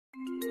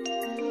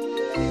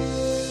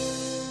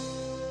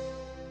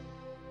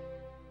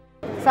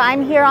So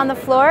I'm here on the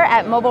floor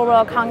at Mobile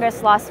World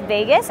Congress Las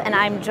Vegas, and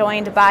I'm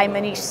joined by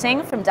Manish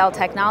Singh from Dell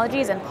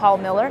Technologies and Paul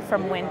Miller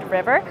from Wind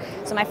River.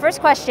 So my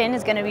first question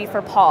is going to be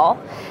for Paul,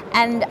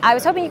 and I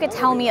was hoping you could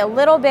tell me a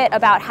little bit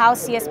about how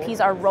CSPs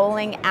are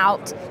rolling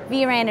out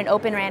vRAN and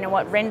Open RAN and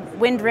what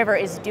Wind River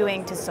is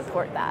doing to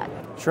support that.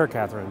 Sure,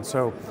 Catherine.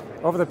 So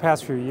over the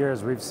past few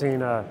years, we've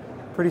seen a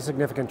pretty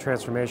significant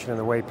transformation in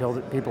the way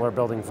people are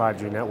building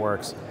 5G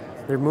networks.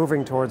 They're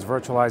moving towards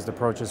virtualized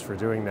approaches for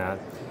doing that.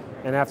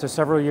 And after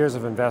several years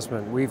of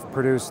investment, we've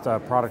produced a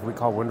product we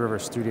call Wind River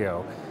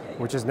Studio,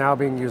 which is now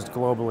being used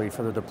globally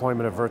for the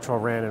deployment of virtual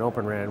RAN and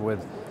Open RAN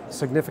with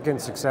significant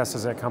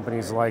successes at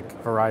companies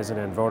like Verizon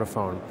and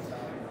Vodafone.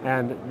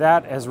 And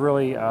that has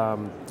really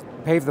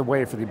paved the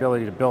way for the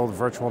ability to build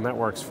virtual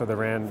networks for the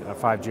RAN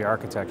 5G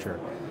architecture.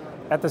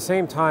 At the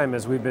same time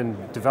as we've been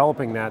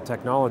developing that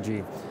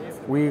technology,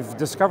 we've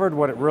discovered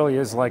what it really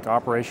is like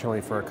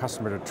operationally for a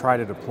customer to try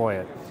to deploy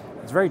it.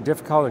 It's very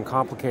difficult and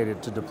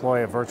complicated to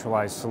deploy a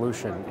virtualized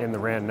solution in the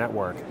RAN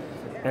network.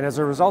 And as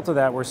a result of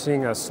that, we're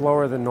seeing a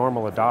slower than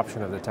normal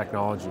adoption of the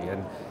technology.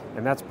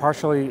 And that's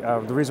partially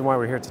the reason why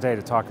we're here today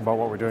to talk about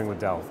what we're doing with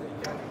Dell.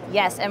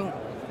 Yes, and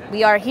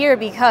we are here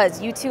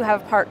because you two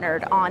have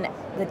partnered on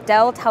the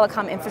Dell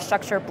Telecom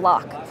Infrastructure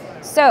Block.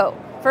 So,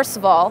 first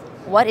of all,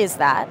 what is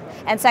that?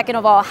 And second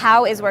of all,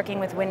 how is working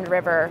with Wind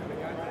River,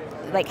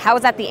 how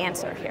is that the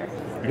answer here?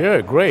 Yeah,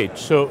 great.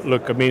 So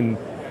look,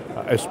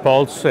 as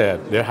Paul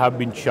said, there have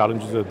been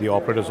challenges that the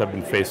operators have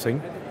been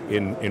facing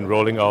in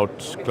rolling out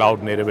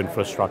cloud-native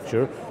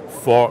infrastructure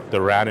for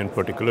the RAN in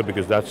particular,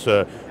 because that's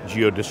a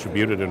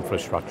geo-distributed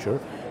infrastructure,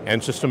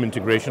 and system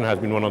integration has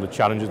been one of the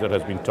challenges that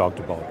has been talked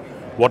about.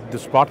 What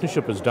this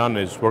partnership has done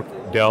is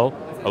Dell,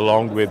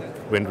 along with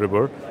Wind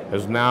River,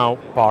 has now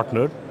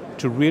partnered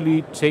to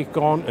really take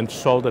on and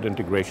solve that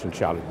integration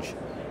challenge.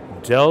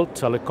 Dell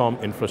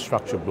Telecom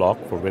Infrastructure Block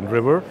for Wind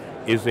River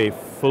is a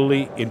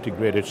fully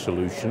integrated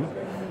solution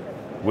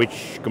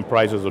which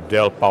comprises of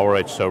Dell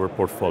PowerEdge server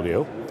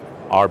portfolio,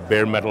 our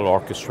bare metal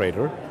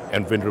orchestrator,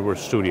 and Wind River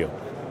Studio,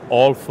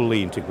 all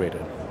fully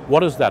integrated.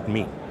 What does that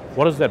mean?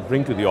 What does that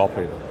bring to the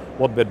operator?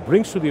 What that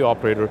brings to the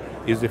operator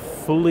is a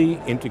fully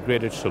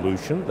integrated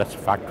solution that's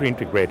factory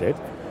integrated.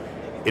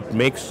 It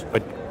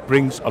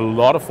brings a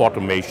lot of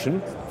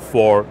automation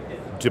for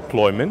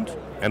deployment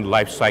and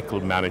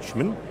lifecycle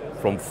management,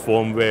 from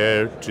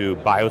firmware to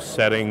BIOS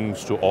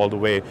settings to all the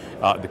way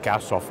the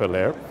CAS software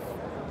layer.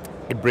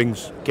 It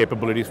brings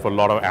capabilities for a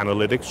lot of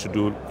analytics to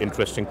do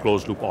interesting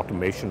closed loop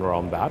automation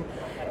around that.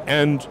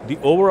 And the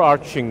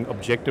overarching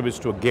objective is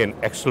to, again,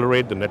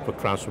 accelerate the network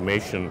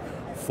transformation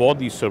for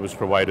these service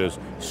providers,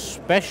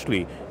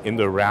 especially in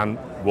the RAN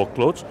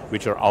workloads,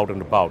 which are out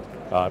and about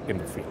in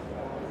the field.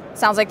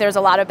 Sounds like there's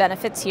a lot of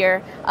benefits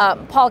here.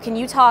 Paul, can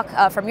you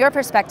talk from your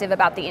perspective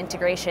about the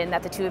integration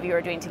that the two of you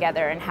are doing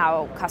together and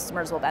how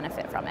customers will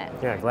benefit from it?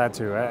 Yeah, glad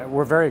to.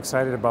 We're very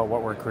excited about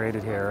what we're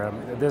created here.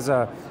 There's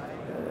a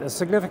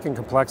significant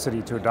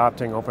complexity to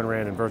adopting Open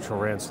RAN and virtual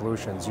RAN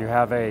solutions. You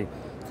have a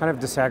kind of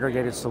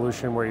disaggregated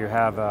solution where you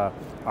have a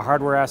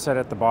hardware asset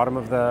at the bottom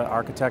of the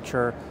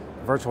architecture,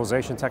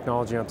 virtualization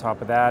technology on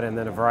top of that, and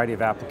then a variety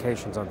of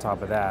applications on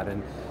top of that.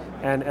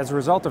 And as a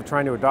result of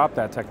trying to adopt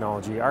that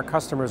technology, our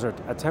customers are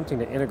attempting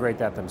to integrate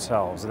that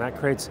themselves, and that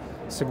creates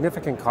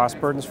significant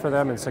cost burdens for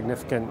them and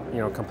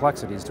significant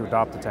complexities to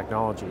adopt the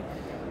technology.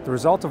 The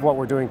result of what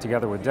we're doing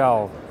together with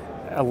Dell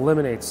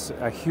eliminates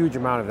a huge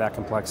amount of that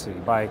complexity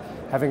by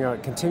having a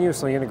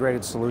continuously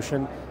integrated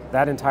solution.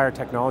 That entire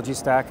technology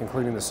stack,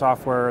 including the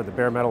software, the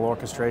bare metal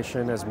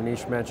orchestration, as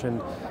Manish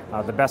mentioned,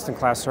 the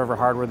best-in-class server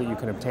hardware that you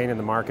can obtain in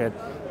the market,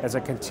 as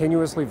a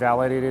continuously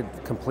validated,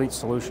 complete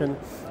solution,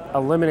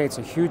 eliminates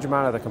a huge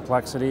amount of the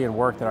complexity and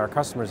work that our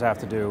customers have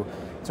to do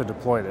to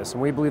deploy this.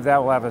 And we believe that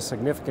will have a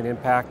significant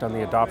impact on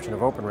the adoption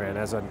of Open RAN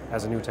as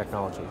a new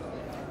technology.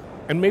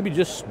 And maybe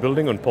just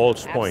building on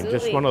Paul's point,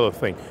 just one other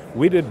thing.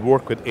 We did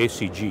work with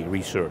ACG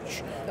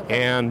research,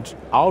 and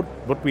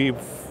what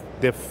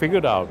they've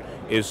figured out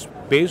is,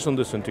 based on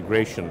this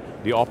integration,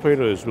 the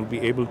operators will be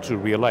able to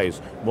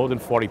realize more than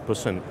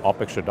 40%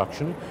 OpEx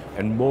reduction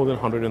and more than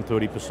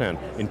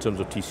 130% in terms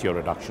of TCO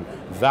reduction.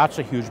 That's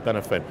a huge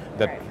benefit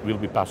that we'll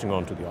be passing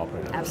on to the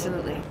operator.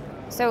 Absolutely.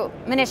 So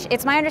Manish,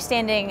 it's my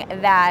understanding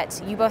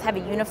that you both have a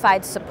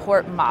unified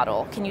support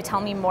model. Can you tell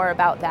me more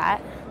about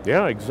that?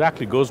 Yeah,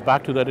 exactly. Goes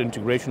back to that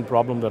integration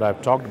problem that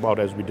I've talked about.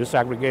 As we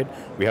disaggregate,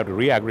 we have to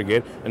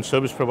reaggregate, and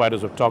service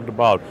providers have talked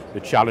about the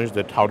challenge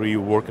that how do you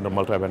work in a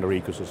multi-vendor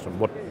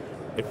ecosystem.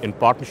 In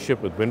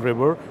partnership with Wind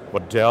River,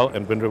 what Dell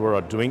and Wind River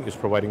are doing is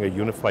providing a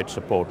unified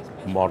support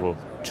model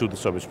to the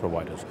service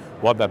providers.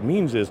 What that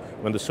means is,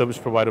 when the service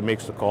provider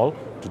makes the call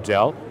to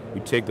Dell,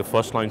 we take the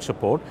first line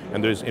support,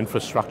 and there is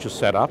infrastructure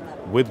set up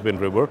with Wind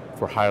River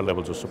for higher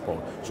levels of support.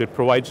 So it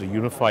provides a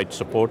unified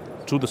support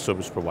to the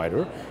service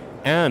provider.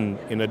 And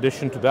in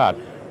addition to that,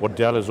 what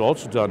Dell has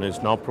also done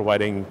is now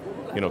providing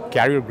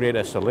carrier-grade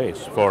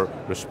SLAs for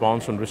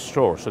response and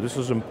restore. So this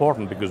is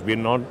important because we're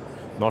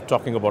not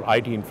talking about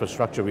IT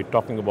infrastructure, we're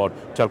talking about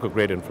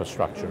telco-grade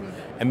infrastructure.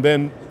 And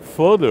then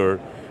further,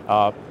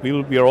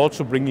 We are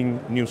also bringing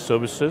new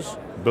services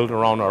built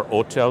around our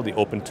OTEL, the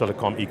Open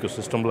Telecom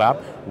Ecosystem Lab,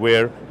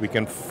 where we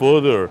can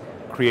further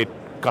create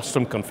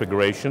custom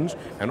configurations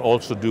and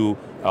also do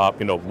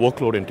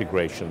workload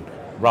integration.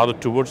 Rather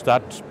towards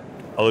that,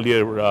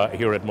 earlier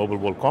here at Mobile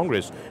World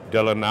Congress,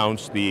 Dell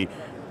announced the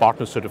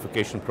partner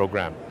certification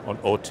program on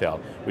OTEL,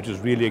 which is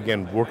really,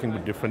 again, working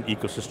with different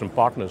ecosystem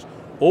partners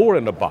over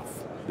and above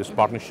this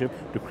partnership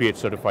to create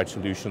certified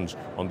solutions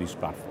on these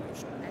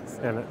platforms.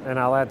 And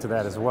I'll add to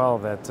that as well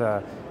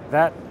that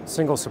that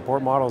single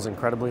support model is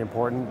incredibly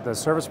important. The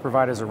service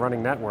providers are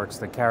running networks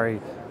that carry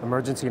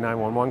emergency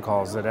 911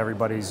 calls that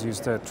everybody's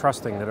used to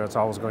trusting that it's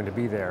always going to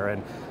be there.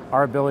 And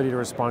our ability to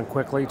respond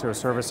quickly to a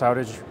service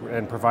outage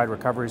and provide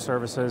recovery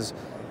services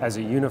as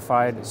a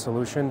unified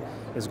solution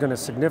is going to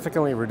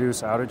significantly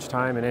reduce outage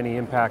time and any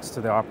impacts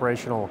to the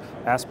operational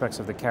aspects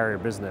of the carrier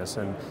business.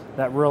 And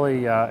that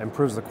really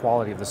improves the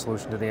quality of the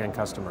solution to the end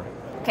customer.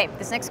 Okay,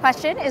 this next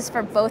question is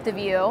for both of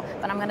you,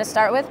 but I'm going to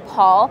start with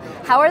Paul.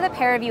 How are the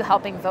pair of you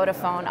helping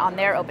Vodafone on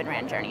their Open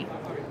RAN journey?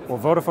 Well,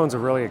 Vodafone's a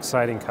really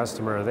exciting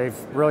customer. They've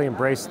really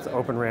embraced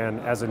Open RAN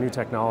as a new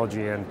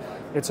technology, and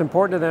it's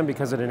important to them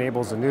because it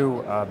enables a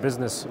new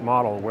business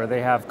model where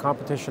they have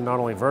competition not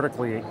only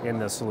vertically in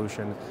the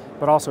solution,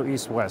 but also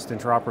east-west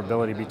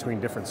interoperability between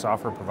different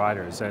software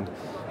providers. And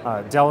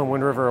Dell and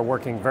Wind River are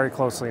working very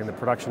closely in the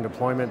production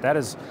deployment. That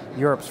is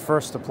Europe's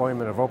first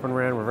deployment of Open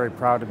RAN. We're very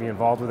proud to be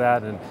involved with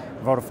that, and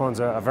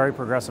Vodafone's a very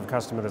progressive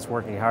customer that's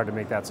working hard to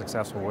make that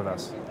successful with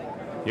us.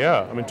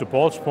 Yeah, I mean, to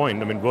Paul's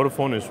point, I mean,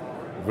 Vodafone is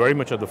very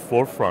much at the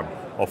forefront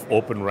of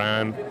Open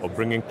RAN, of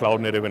bringing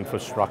cloud-native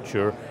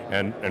infrastructure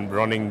and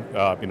running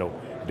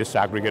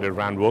disaggregated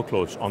RAN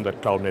workloads on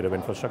that cloud-native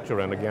infrastructure.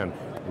 And again,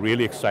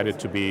 really excited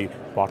to be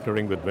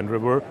partnering with Wind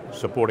River,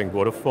 supporting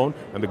Vodafone,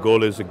 and the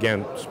goal is,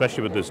 again,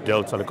 especially with this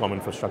Dell Telecom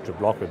Infrastructure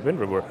Block with Wind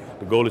River,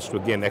 the goal is to,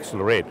 again,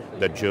 accelerate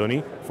that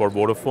journey for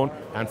Vodafone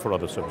and for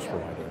other service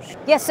providers.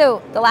 Yeah,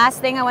 so the last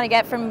thing I want to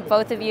get from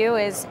both of you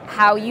is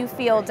how you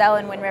feel Dell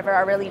and Wind River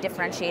are really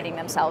differentiating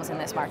themselves in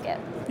this market.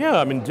 Yeah,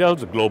 I mean,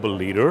 Dell's a global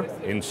leader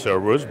in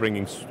servers,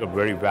 bringing a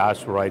very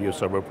vast variety of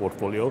server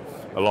portfolio,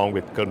 along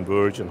with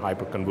converged and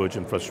hyper-converged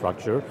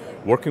infrastructure,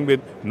 working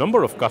with a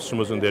number of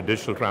customers in their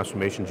digital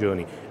transformation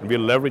journey. And we're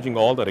leveraging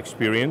all that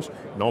experience,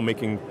 now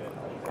making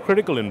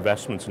critical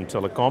investments in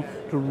telecom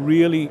to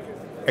really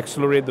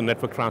accelerate the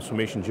network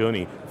transformation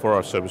journey for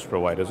our service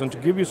providers. And to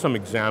give you some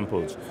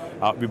examples,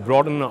 we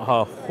brought in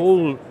a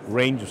whole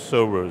range of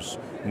servers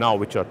now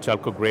which are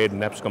telco grade,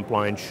 NEPS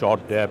compliant,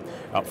 short depth,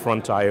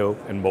 front IO,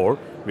 and more.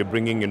 We're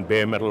bringing in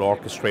bare metal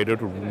orchestrator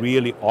to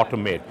really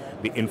automate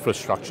the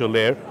infrastructure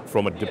layer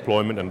from a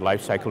deployment and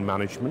lifecycle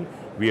management.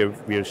 We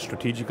are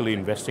strategically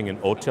investing in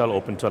OTEL,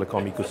 Open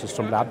Telecom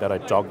Ecosystem Lab, that I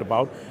talked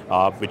about,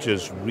 which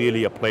is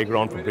really a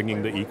playground for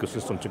bringing the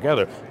ecosystem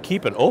together.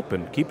 Keep it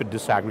open, keep it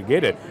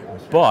disaggregated,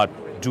 but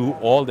do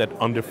all that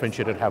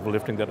undifferentiated heavy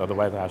lifting that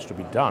otherwise has to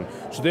be done.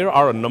 So there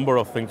are a number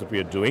of things that we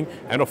are doing,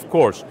 and of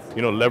course,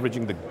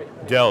 leveraging the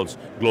Dell's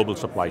global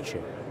supply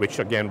chain, which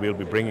again, we'll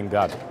be bringing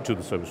that to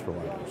the service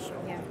providers.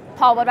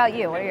 Paul, what about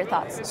you? What are your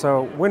thoughts?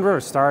 So Wind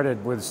River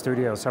started with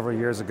Studio several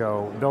years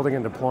ago, building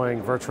and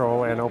deploying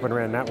virtual and Open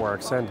RAN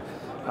networks, and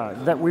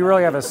that we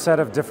really have a set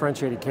of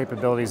differentiated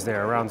capabilities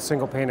there around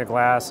single pane of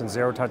glass and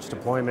zero-touch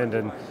deployment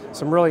and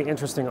some really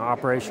interesting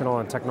operational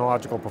and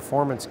technological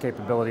performance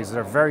capabilities that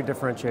are very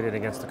differentiated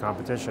against the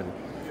competition.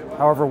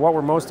 However, what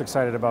we're most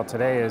excited about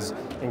today is,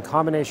 in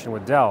combination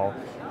with Dell,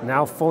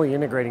 now fully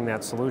integrating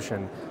that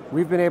solution,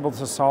 we've been able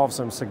to solve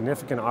some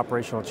significant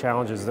operational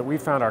challenges that we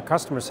found our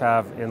customers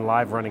have in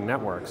live running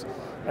networks.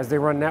 As they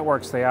run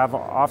networks, they have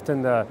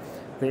often the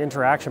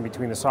interaction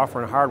between the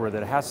software and hardware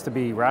that has to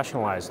be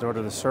rationalized in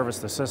order to service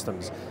the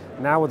systems.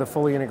 Now with a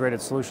fully integrated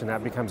solution,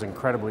 that becomes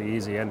incredibly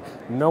easy, and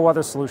no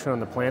other solution on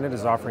the planet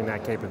is offering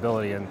that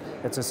capability, and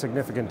it's a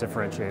significant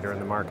differentiator in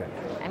the market.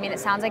 I mean, it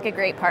sounds like a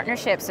great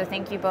partnership, so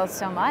thank you both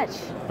so much.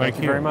 Thank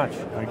you very much.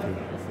 Thank you.